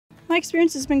My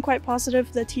experience has been quite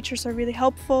positive. The teachers are really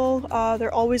helpful.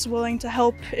 They're always willing to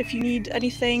help if you need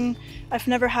anything. I've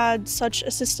never had such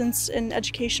assistance in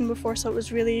education before, so it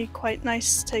was really quite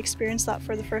nice to experience that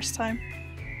for the first time.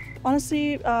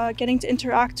 Honestly, getting to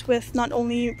interact with not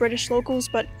only British locals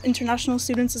but international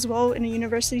students as well in a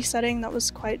university setting, that was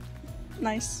quite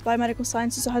nice. Biomedical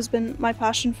sciences has been my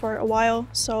passion for a while,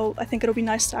 so I think it'll be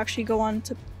nice to actually go on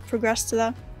to progress to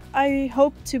that. I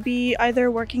hope to be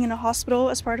either working in a hospital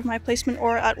as part of my placement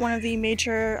or at one of the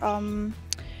major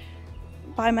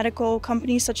biomedical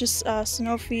companies such as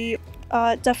Sanofi.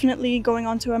 Definitely going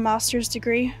on to a master's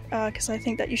degree because I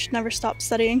think that you should never stop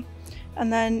studying. And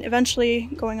then eventually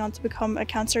going on to become a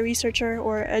cancer researcher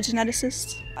or a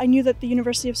geneticist. I knew that the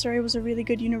University of Surrey was a really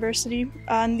good university,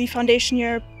 and the foundation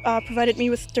year provided me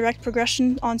with direct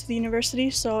progression onto the university,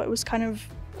 so it was kind of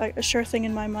like a sure thing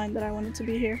in my mind that I wanted to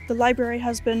be here. The library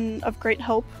has been of great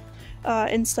help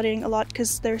in studying a lot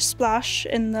because there's Splash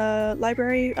in the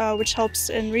library, which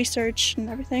helps in research and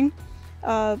everything.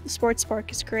 The Sports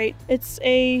Park is great. It's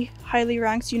a highly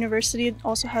ranked university. It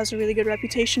also has a really good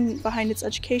reputation behind its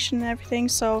education and everything,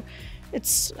 so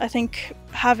I think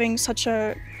having such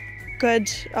a good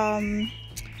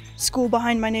school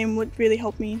behind my name would really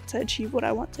help me to achieve what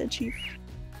I want to achieve.